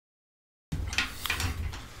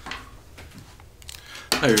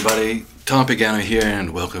Hi everybody, Tom Pagano here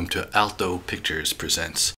and welcome to Alto Pictures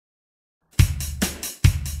Presents.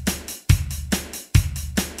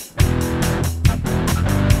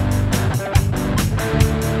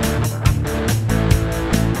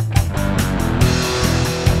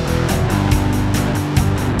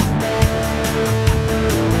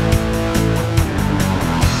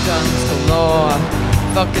 Guns galore,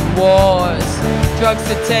 fucking wars, drugs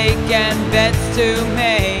to take and bets to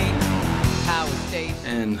make.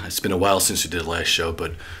 And it's been a while since we did the last show,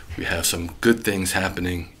 but we have some good things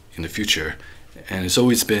happening in the future. And it's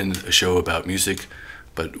always been a show about music,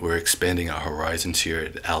 but we're expanding our horizons here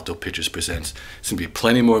at Alto Pictures Presents. There's going to be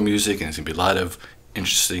plenty more music, and there's going to be a lot of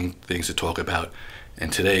interesting things to talk about.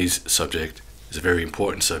 And today's subject is a very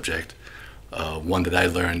important subject, one that I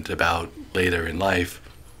learned about later in life,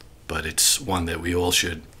 but it's one that we all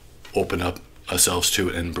should open up ourselves to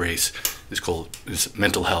and embrace. It's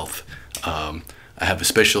mental health. I have a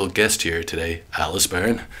special guest here today, Alice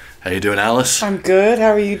Byrne. How you doing, Alice? I'm good. How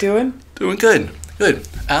are you doing? Doing good. Good.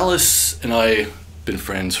 Alice and I have been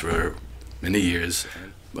friends for many years,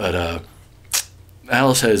 but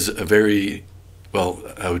Alice has a very, well,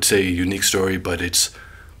 I would say unique story, but it's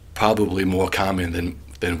probably more common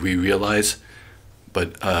than we realize.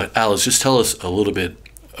 But Alice, just tell us a little bit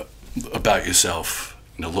about yourself,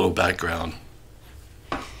 a little background.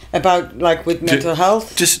 About, like, with mental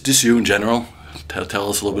health? Just you in general. Tell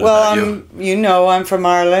us a little bit about you. You know, I'm from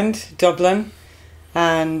Ireland, Dublin,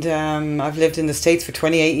 and I've lived in the States for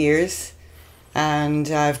 28 years, and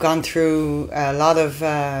I've gone through a lot of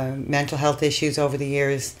mental health issues over the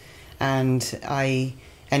years, and I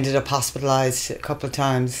ended up hospitalized a couple of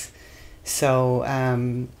times. So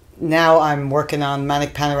now I'm working on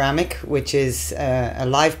Manic Panoramic, which is a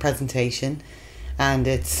live presentation, and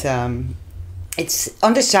it's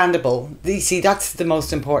understandable. You see, that's the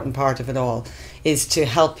most important part of it all, is to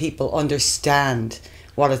help people understand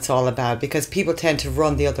what it's all about, because people tend to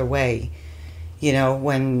run the other way, you know,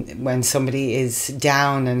 when somebody is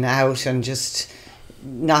down and out and just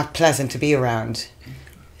not pleasant to be around.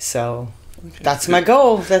 So that's my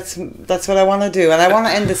goal. That's what I want to do, and I want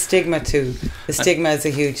to end the stigma too. The stigma is a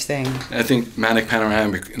huge thing. I think Manic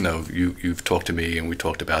Panoramic, you've talked to me and we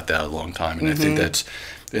talked about that a long time, and I think that's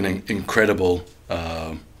an incredible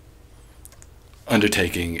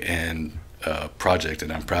undertaking and project,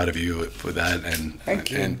 and I'm proud of you for that. And thank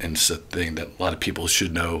you. And it's a thing that a lot of people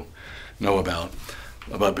should know about.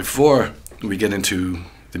 But before we get into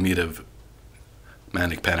the meat of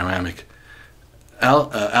Manic Panoramic,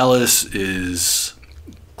 Alice is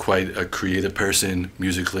quite a creative person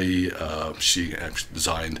musically. She actually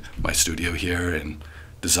designed my studio here and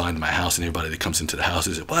designed my house, and everybody that comes into the house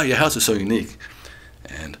is, wow, your house is so unique.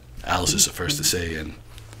 And Alice is the first to say, and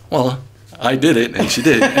well, I did it, and she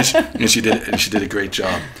did it, and she did a great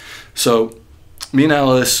job. So, me and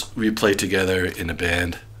Alice, we played together in a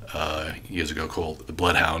band years ago called the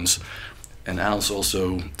Bloodhounds, and Alice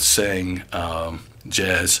also sang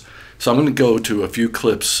jazz. So I'm going to go to a few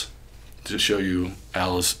clips to show you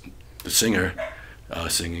Alice, the singer,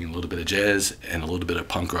 singing a little bit of jazz and a little bit of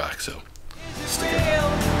punk rock. So, stick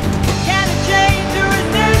around. Can it change or is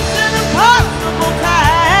this an impossible task?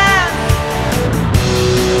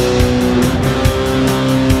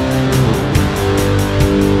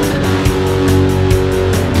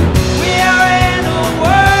 We are in a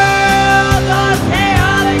world of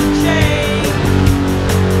chaotic change.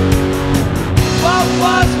 What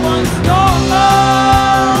was once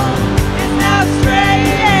normal is now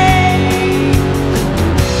strange.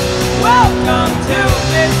 Welcome to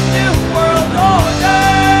this new world order.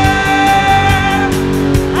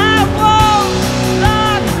 I won't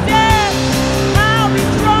stop dead, I'll be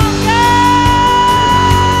stronger.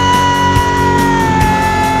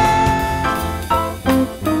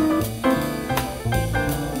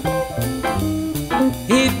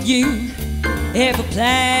 If you ever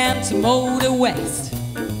plan to motor west,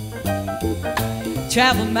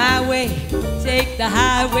 travel my way, take the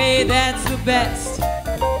highway, that's the best.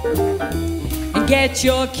 And get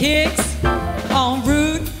your kicks on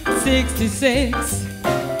Route 66.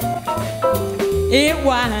 It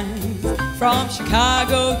winds from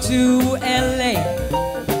Chicago to LA,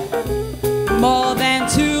 more than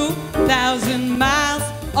 2,000 miles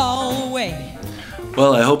all the way.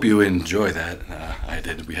 Well, I hope you enjoy that. I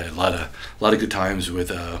did. We had a lot of good times with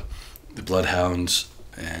the Bloodhounds,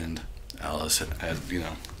 and Alice had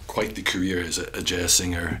quite the career as a jazz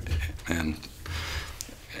singer and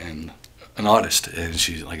an artist. And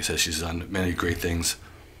she, like I said, she's done many great things.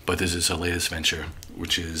 But this is her latest venture,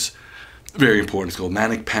 which is very important. It's called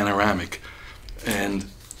Manic Panoramic, and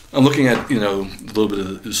I'm looking at a little bit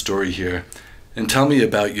of the story here, And tell me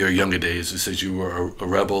about your younger days. It says you were a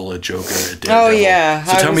rebel, a joker, a daredevil. Oh yeah,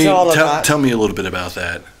 So tell I was all of that. tell me a little bit about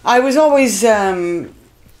that. I was always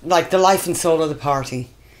like the life and soul of the party.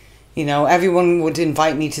 You know, everyone would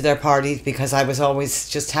invite me to their parties because I was always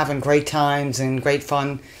just having great times and great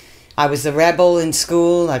fun. I was the rebel in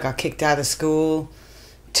school. I got kicked out of school,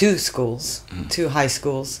 two high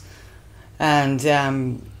schools, and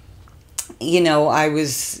you know, I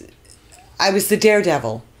was the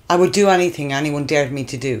daredevil. I would do anything anyone dared me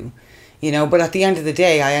to do, you know. But at the end of the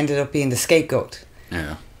day, I ended up being the scapegoat.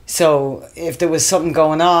 Yeah. So if there was something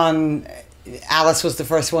going on, Alice was the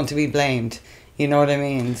first one to be blamed. You know what I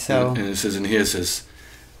mean? So. And it says in here, it says,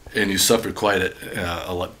 and you suffered quite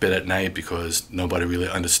a bit at night because nobody really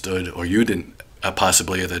understood, or you didn't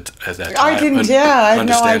possibly at that time. I didn't. I had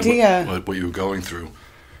no idea what you were going through,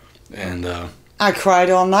 and. I cried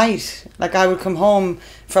all night. Like, I would come home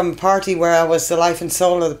from a party where I was the life and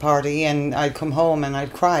soul of the party, and I'd come home and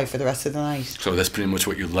I'd cry for the rest of the night. So that's pretty much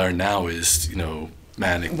what you learn now is, you know,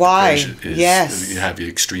 manic Why? depression. Is, yes. You have your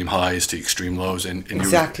extreme highs to extreme lows, and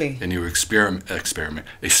exactly. You were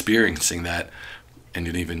experiencing that, and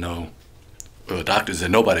you didn't even know. Well, the doctors said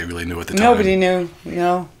nobody really knew at the time. Nobody knew,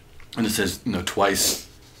 no. And it says, you know, twice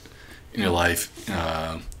in your life,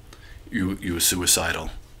 you were suicidal.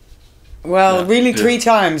 Well, Yeah. really 3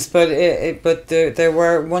 times, but there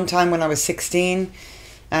were one time when I was 16,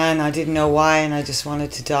 and I didn't know why, and I just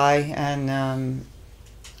wanted to die, and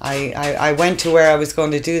I went to where I was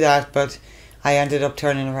going to do that, but I ended up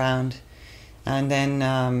turning around, and then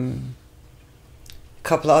a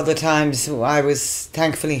couple of other times I was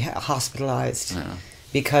thankfully hospitalized,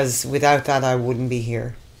 because without that I wouldn't be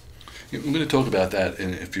here. I'm going to talk about that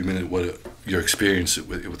in a few minutes. What your experience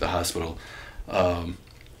with the hospital.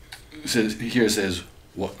 It says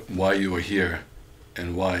why you are here,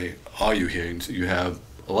 and why are you here. And you have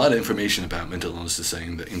a lot of information about mental illness,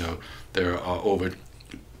 saying that, you know, there are over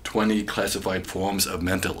 20 classified forms of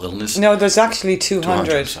mental illness. No, there's actually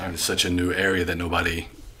 200. Sorry, it's such a new area that nobody,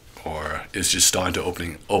 or is just starting to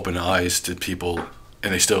open eyes to people,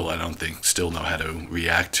 and they still, I don't think, still know how to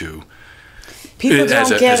react to. People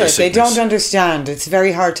don't get it. They don't sickness. understand. It's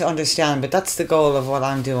very hard to understand, but that's the goal of what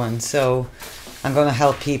I'm doing. So I'm going to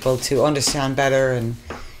help people to understand better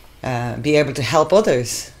and be able to help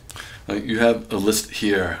others. You have a list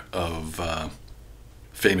here of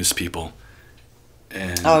famous people.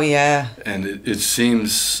 And, oh, yeah. And it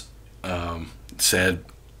seems sad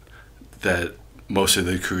that most of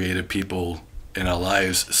the creative people in our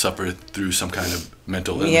lives suffer through some kind of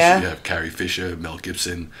mental illness. Yeah. You have Carrie Fisher, Mel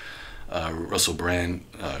Gibson, Russell Brand,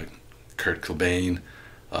 Kurt Cobain,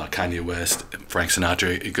 Kanye West, Frank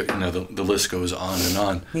Sinatra. You know, the list goes on and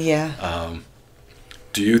on. Yeah.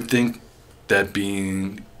 Do you think that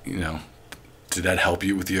being, you know, did that help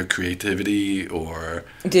you with your creativity, or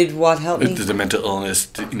did what help me? Did the mental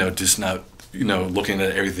illness, you know, just not, you know, looking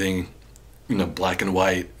at everything, you know, black and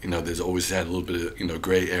white, you know, there's always had a little bit of, you know,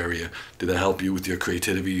 gray area. Did that help you with your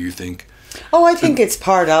creativity, you think? Oh, I think it's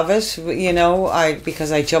part of it, you know,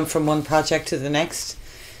 because I jump from one project to the next,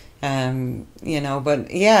 you know,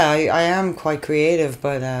 but yeah, I am quite creative,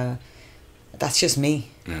 but that's just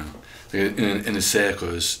me. Yeah. And it's sad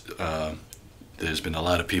because there's been a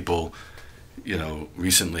lot of people, you know,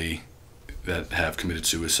 recently that have committed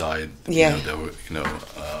suicide. Yeah. You know,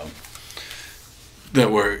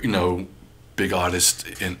 that were, you know, big artists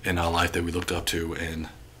in our life that we looked up to, and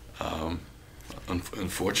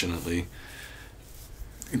unfortunately,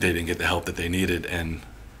 they didn't get the help that they needed. And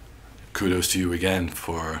kudos to you again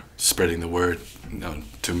for spreading the word, you know,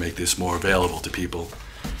 to make this more available to people.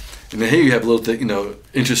 And then here you have a little, you know,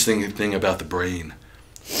 interesting thing about the brain.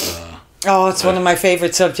 Oh, it's one of my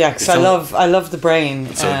favorite subjects. I love the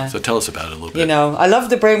brain. So tell us about it a little bit. You know, I love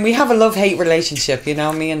the brain. We have a love-hate relationship, you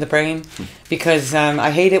know, me and the brain, because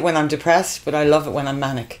I hate it when I'm depressed, but I love it when I'm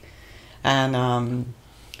manic. And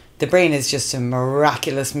the brain is just a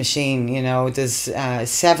miraculous machine, you know. There's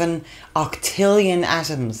 7 octillion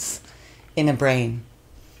atoms in a brain.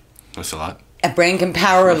 That's a lot. A brain can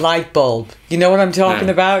power a light bulb. You know what I'm talking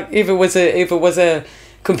about? If it was a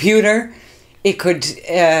computer, it could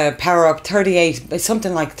power up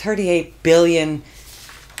 38 billion,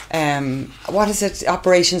 what is it,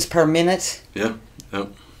 operations per minute? Yeah, yep.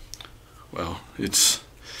 Well, it's,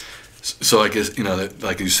 so I guess, you know, that,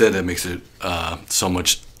 like you said, that makes it so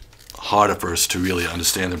much harder for us to really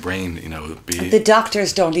understand the brain, you know. The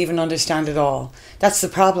doctors don't even understand it all. That's the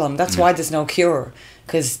problem. That's why there's no cure.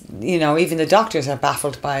 Because, you know, even the doctors are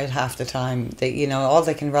baffled by it half the time. They, you know, all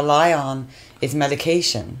they can rely on is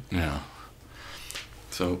medication. Yeah.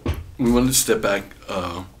 So we wanted to step back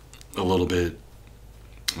a little bit.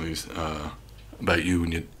 about you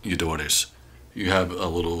and your daughters. You have a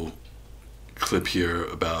little clip here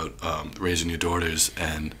about raising your daughters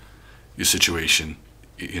and your situation.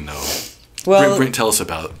 You know, Well, tell us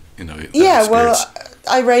about that yeah, well, experience.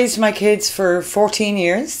 I raised my kids for 14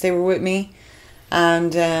 years. They were with me,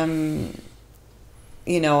 and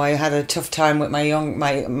I had a tough time with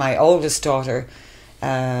my oldest daughter.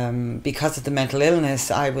 Because of the mental illness,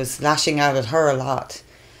 I was lashing out at her a lot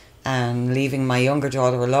and leaving my younger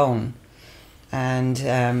daughter alone. And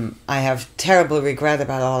I have terrible regret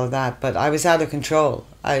about all of that, but I was out of control.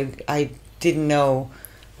 I didn't know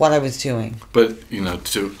what I was doing. But I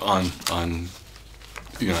don't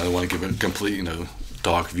want to give a complete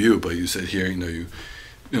dark view, but you said here you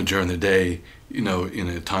during the day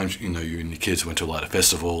times you and your kids went to a lot of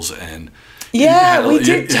festivals and yeah, we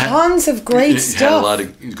did tons of great you stuff. had a lot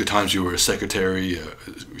of good times. You were a secretary,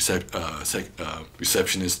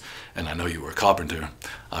 receptionist, and I know you were a carpenter,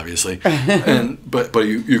 obviously. But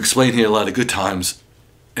you explained here a lot of good times,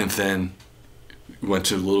 and then you went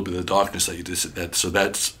to a little bit of the darkness that you just that. So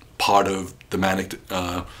that's part of the manic,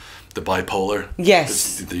 the bipolar.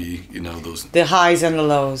 Yes. The highs and the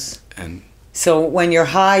lows. And so when you're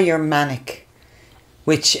high, you're manic,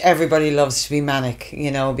 which everybody loves to be manic,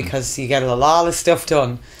 because you get a lot of stuff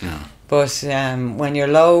done. Yeah. But when you're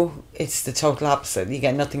low, it's the total opposite. You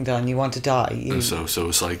get nothing done. You want to die. So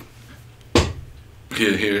it's like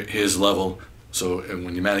here's level. So and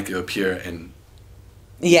when you're manic, you're up here, and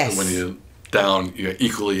yes, when you're down, you're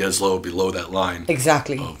equally as low below that line.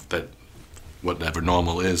 Exactly. Of that, whatever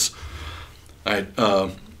normal is. All right.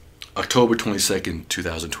 October 22nd,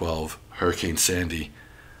 2012, Hurricane Sandy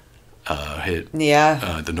hit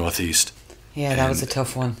the Northeast. Yeah, that was a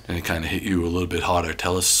tough one. And it kind of hit you a little bit harder.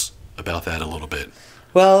 Tell us about that a little bit.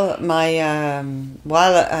 Well, my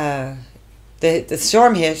the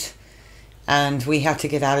storm hit, and we had to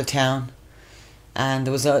get out of town, and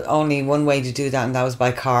there was only one way to do that, and that was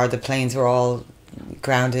by car. The planes were all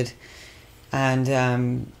grounded,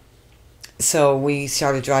 and so we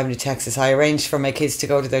started driving to Texas. I arranged for my kids to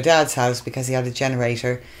go to their dad's house because he had a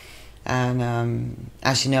generator, and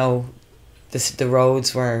as you know, the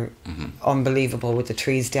roads were unbelievable with the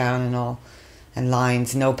trees down and all, and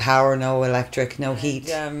lines, no power, no electric, no heat.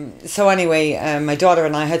 So anyway, my daughter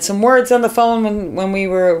and I had some words on the phone when we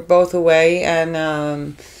were both away,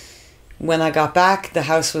 and when I got back, the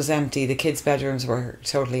house was empty. The kids' bedrooms were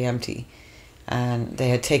totally empty, and they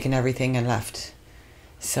had taken everything and left.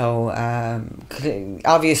 So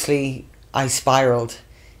obviously I spiraled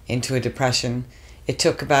into a depression. It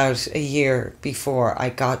took about a year before I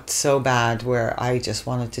got so bad where I just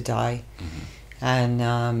wanted to die. And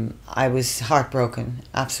I was heartbroken,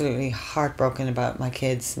 absolutely heartbroken about my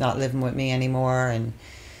kids not living with me anymore. And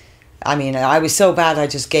I mean, I was so bad I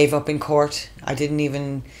just gave up in court. I didn't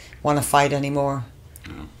even want to fight anymore.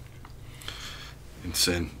 Yeah. And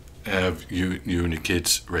then have you and your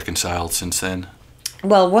kids reconciled since then?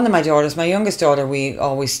 Well, one of my daughters, my youngest daughter, we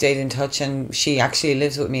always stayed in touch, and she actually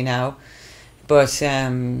lives with me now. But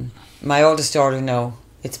my oldest daughter, no.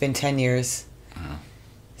 It's been 10 years. Yeah.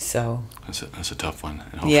 So that's a tough one.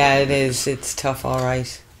 Yeah, it is. It's tough, all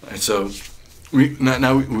right. And so we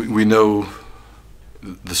know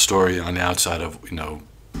the story on the outside of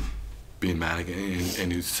being manic,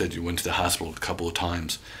 and you said you went to the hospital a couple of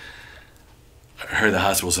times. I heard the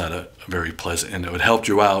hospital's not a very pleasant, and it helped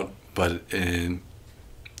you out. But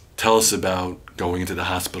tell us about going into the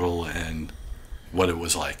hospital and what it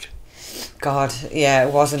was like. God, yeah,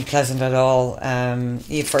 it wasn't pleasant at all.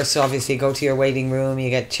 You first obviously go to your waiting room, you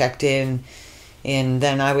get checked in, and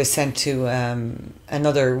then I was sent to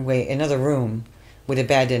another room with a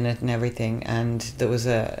bed in it and everything, and there was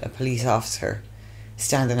a police officer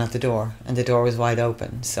standing at the door, and the door was wide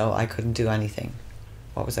open, so I couldn't do anything.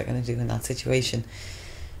 What was I going to do in that situation?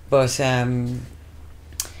 But I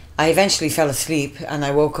eventually fell asleep, and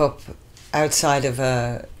I woke up outside of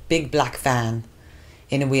a big black van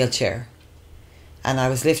in a wheelchair, and I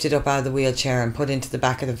was lifted up out of the wheelchair and put into the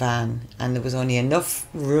back of the van, and there was only enough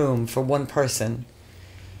room for one person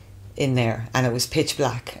in there, and it was pitch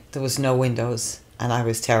black. There was no windows, and I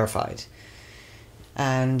was terrified.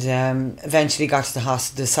 And eventually got to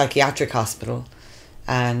the psychiatric hospital,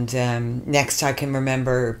 and next I can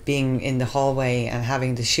remember being in the hallway and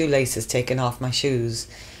having the shoelaces taken off my shoes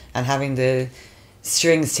and having the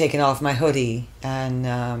strings taken off my hoodie, and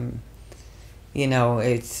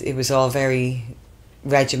it was all very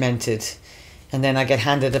regimented. And then I get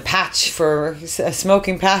handed a patch, for a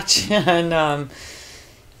smoking patch, and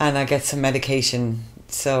I get some medication.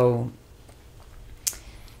 So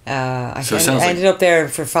I ended up there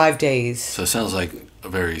for 5 days. So it sounds like a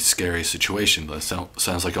very scary situation. That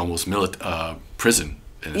sounds like almost prison.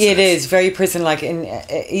 In a It sense. is very prison-like. In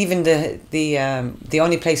even the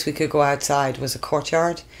only place we could go outside was a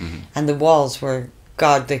courtyard, and the walls were,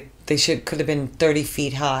 God, they could have been 30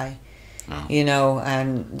 feet high, Oh. you know,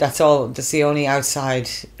 and that's the only outside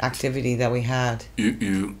activity that we had.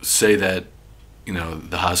 You say that, you know,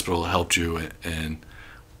 the hospital helped you,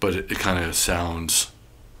 but it kind of sounds.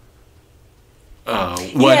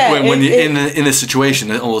 When you're in a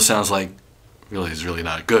situation, it almost sounds like really is really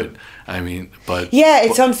not good. I mean, but Yeah,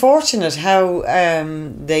 it's unfortunate how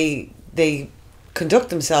they conduct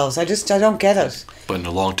themselves. I don't get it. But in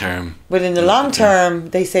the long term. But in the long term,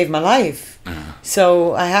 they saved my life.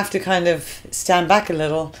 So I have to kind of stand back a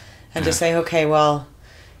little and just say, okay, well,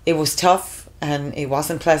 it was tough and it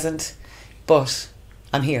wasn't pleasant, but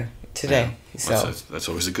I'm here today. Yeah. So That's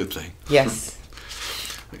always a good thing. yes.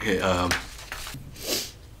 Okay.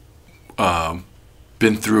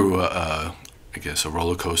 Been through, I guess, a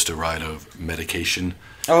roller coaster ride of medication.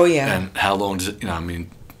 Oh yeah. And how long does it? You know, I mean,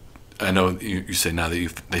 I know you say now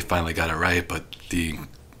that they finally got it right, but the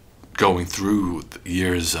going through the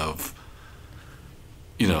years of,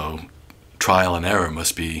 you know, trial and error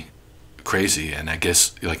must be crazy. And I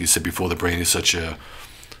guess, like you said before, the brain is such a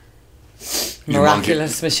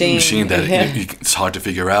miraculous machine that it's hard to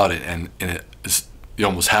figure out it, and you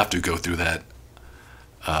almost have to go through that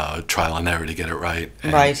trial and error to get it right.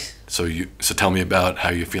 And right. So tell me about how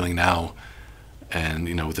you're feeling now, and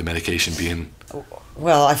you know, with the medication being.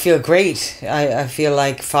 Well, I feel great. I feel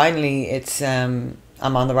like finally I'm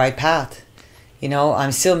on the right path. You know,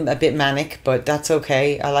 I'm still a bit manic, but that's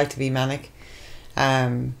okay. I like to be manic.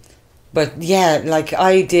 But yeah, like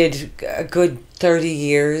I did a good 30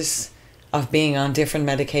 years of being on different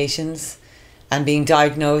medications and being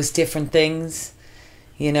diagnosed different things,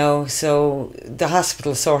 you know, so the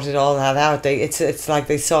hospital sorted all that out. It's like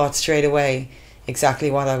they saw it straight away exactly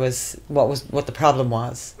what the problem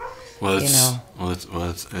was. Well,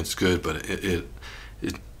 it's good, but it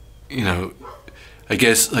you know, I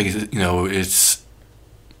guess, like, you know, it's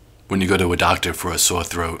when you go to a doctor for a sore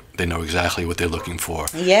throat, they know exactly what they're looking for.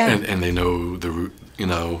 Yeah. And they know you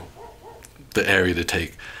know, the area to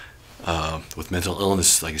take. With mental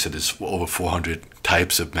illness, like you said, there's over 400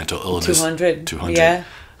 types of mental illness. 200. Yeah.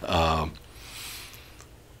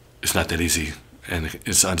 It's not that easy, and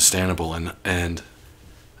it's understandable. And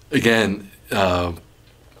again,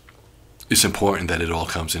 it's important that it all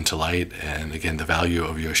comes into light. And again, the value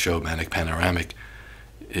of your show, Manic Panoramic,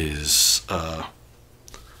 is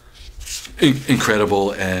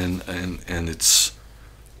incredible, and it's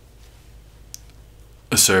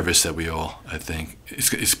a service that we all, I think,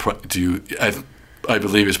 I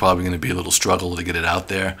believe it's probably going to be a little struggle to get it out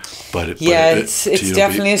there, it's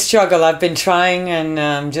definitely a struggle. I've been trying, and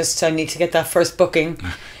I need to get that first booking,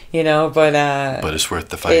 you know. But it's worth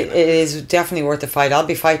the fight. It is definitely worth the fight. I'll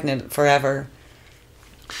be fighting it forever.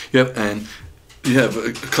 Yep, and you have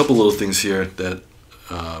a couple little things here that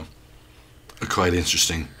are quite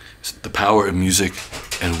interesting. It's the power of music,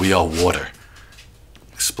 and we are water.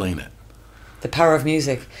 Explain it. The power of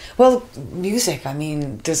music. Well, music, I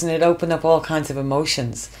mean, doesn't it open up all kinds of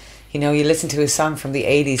emotions? You know, you listen to a song from the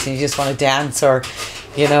 80s and you just want to dance, or,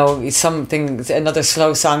 you know, another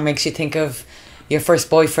slow song makes you think of your first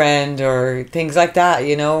boyfriend or things like that,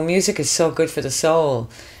 you know. Music is so good for the soul.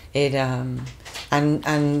 It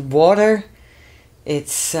and water,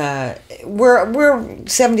 it's we're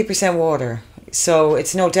 70% water. So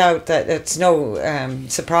it's no doubt that it's no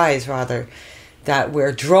surprise, rather, that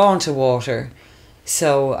we're drawn to water.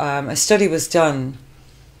 So a study was done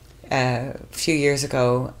a few years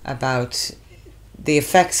ago about the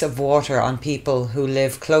effects of water on people who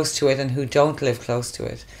live close to it and who don't live close to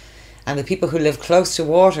it. And the people who live close to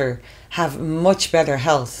water have much better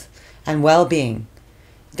health and well-being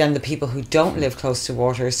than the people who don't live close to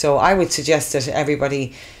water. So I would suggest that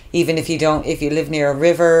everybody, even if you live near a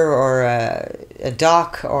river or a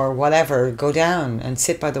dock or whatever, go down and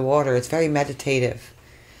sit by the water. It's very meditative.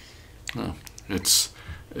 Oh,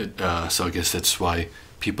 so I guess that's why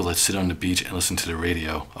people that sit on the beach and listen to the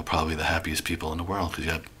radio are probably the happiest people in the world, because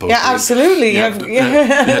you have both. Yeah, absolutely. You have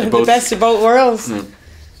the best of both worlds. Yeah.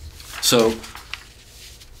 So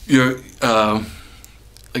you're,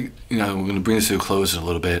 you know, we're going to bring this to a close in a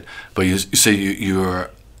little bit, but you say you're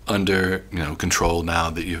under, you know, control now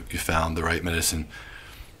that you found the right medicine.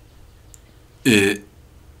 It's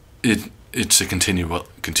a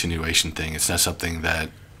continuation thing. It's not something that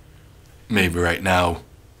maybe right now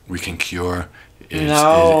we can cure.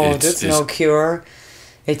 There's no cure.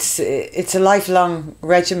 it's a lifelong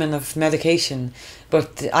regimen of medication.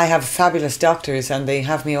 But I have fabulous doctors, and they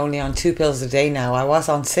have me only on 2 pills a day now. I was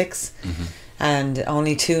on 6, and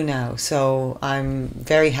only 2 now. So I'm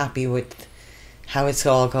very happy with how it's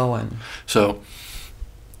all going. So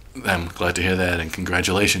I'm glad to hear that, and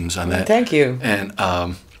congratulations on that. Thank you. And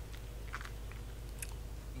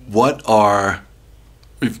what are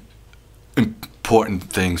important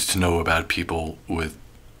things to know about people with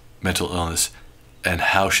mental illness, and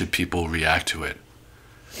how should people react to it?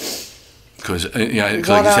 Because like you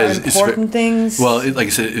said, important things. Well, like I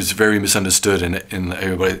said, it's very misunderstood, and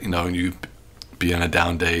everybody, you be on a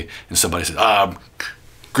down day, and somebody says,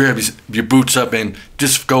 grab your boots up and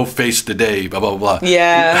just go face the day, blah blah blah.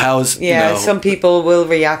 Yeah. Some people will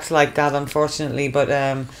react like that, unfortunately. But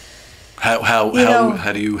how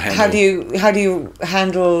do you handle? How do you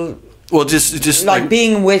handle? Well, just like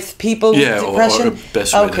being with people with depression. Or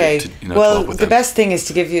best way to well, talk with the them. best thing is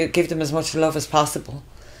to give them as much love as possible,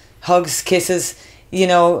 hugs, kisses.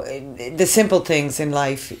 The simple things in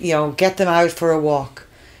life. Get them out for a walk,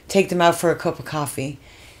 take them out for a cup of coffee,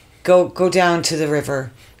 go down to the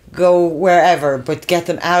river, go wherever, but get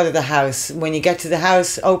them out of the house. When you get to the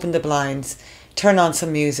house, open the blinds, turn on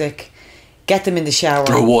some music, get them in the shower.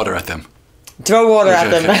 Throw water at them. Throw water at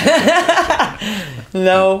them.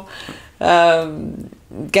 No.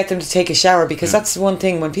 Get them to take a shower, because that's one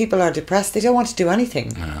thing. When people are depressed, they don't want to do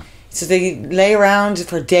anything. Yeah. So they lay around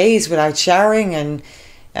for days without showering, and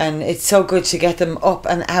it's so good to get them up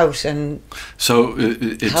and out and so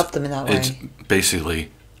help them in that way. It's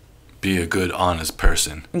basically be a good, honest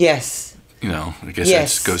person. Yes. I guess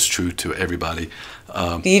that goes true to everybody.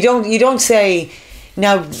 You don't say,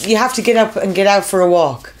 now you have to get up and get out for a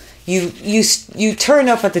walk. You turn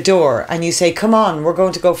up at the door and you say, come on, we're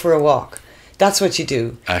going to go for a walk. That's what you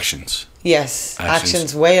do. Actions. Yes,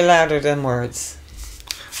 actions way louder than words.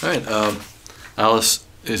 All right, Alice,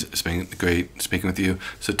 it's been great speaking with you.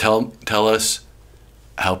 So tell us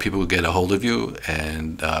how people get a hold of you,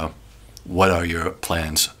 and what are your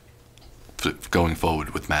plans for going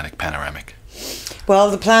forward with Manic Panoramic?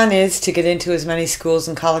 Well, the plan is to get into as many schools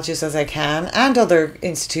and colleges as I can, and other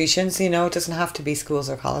institutions. It doesn't have to be schools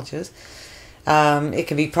or colleges. It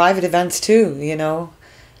can be private events too,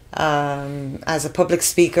 as a public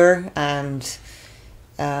speaker, and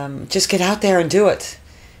just get out there and do it.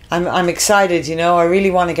 I'm excited, I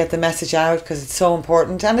really want to get the message out, because it's so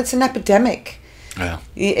important, and it's an epidemic. Yeah.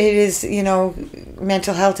 It is,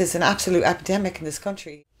 mental health is an absolute epidemic in this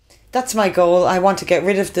country. That's my goal. I want to get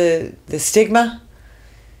rid of the stigma.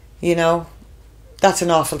 That's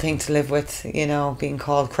an awful thing to live with, being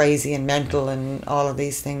called crazy and mental and all of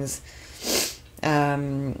these things.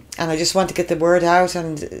 And I just want to get the word out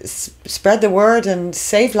and spread the word and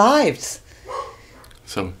save lives.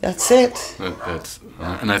 So that's it.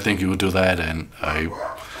 And I think you will do that, and I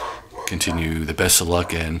continue the best of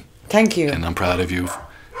luck, and thank you. And I'm proud of you.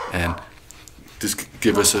 And just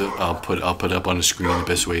give us I'll put up on the screen the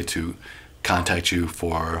best way to contact you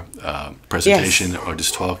for presentation, or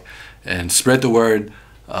just talk, and spread the word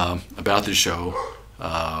about the show.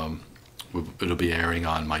 It'll be airing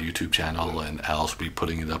on my YouTube channel, and Alice will be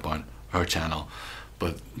putting it up on her channel.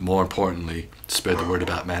 But more importantly, spread the word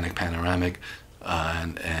about Manic Panoramic,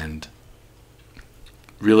 and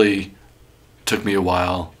really took me a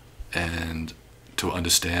while and to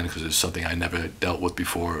understand, because it's something I never dealt with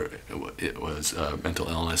before. It was mental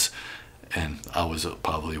illness, and I was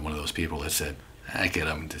probably one of those people that said, I get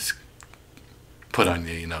them, just put on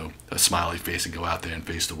a smiley face and go out there and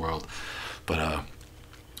face the world. But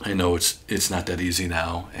I know it's not that easy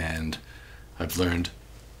now, and I've learned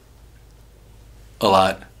a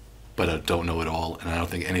lot, but I don't know it all, and I don't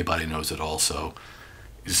think anybody knows it all. So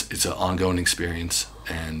it's an ongoing experience,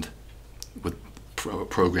 and with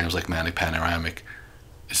programs like Manic Panoramic,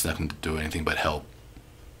 it's not going to do anything but help.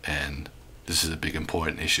 And this is a big,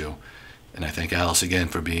 important issue. And I thank Alice again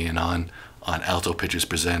for being on Alto Pictures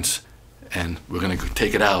Presents, and we're going to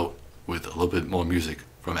take it out with a little bit more music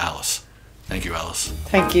from Alice. Thank you, Alice.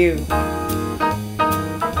 Thank you.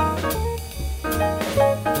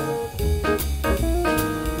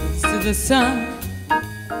 To the sun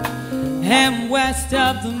and west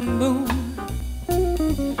of the moon,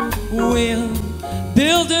 we'll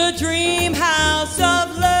build a dream house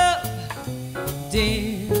of love,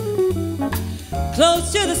 dear.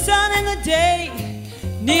 Close to the sun in the day,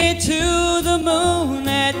 near to the moon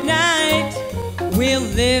at night. We'll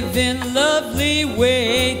live in lovely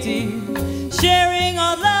way, dear, sharing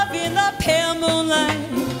our love in the pale moonlight.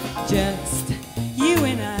 Just you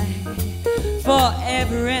and I,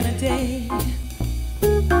 forever and a day.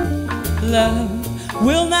 Love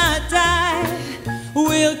will not die,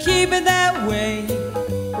 we'll keep it that way.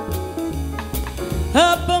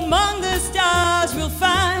 Up among the stars we'll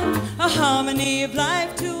find a harmony of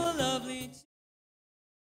life to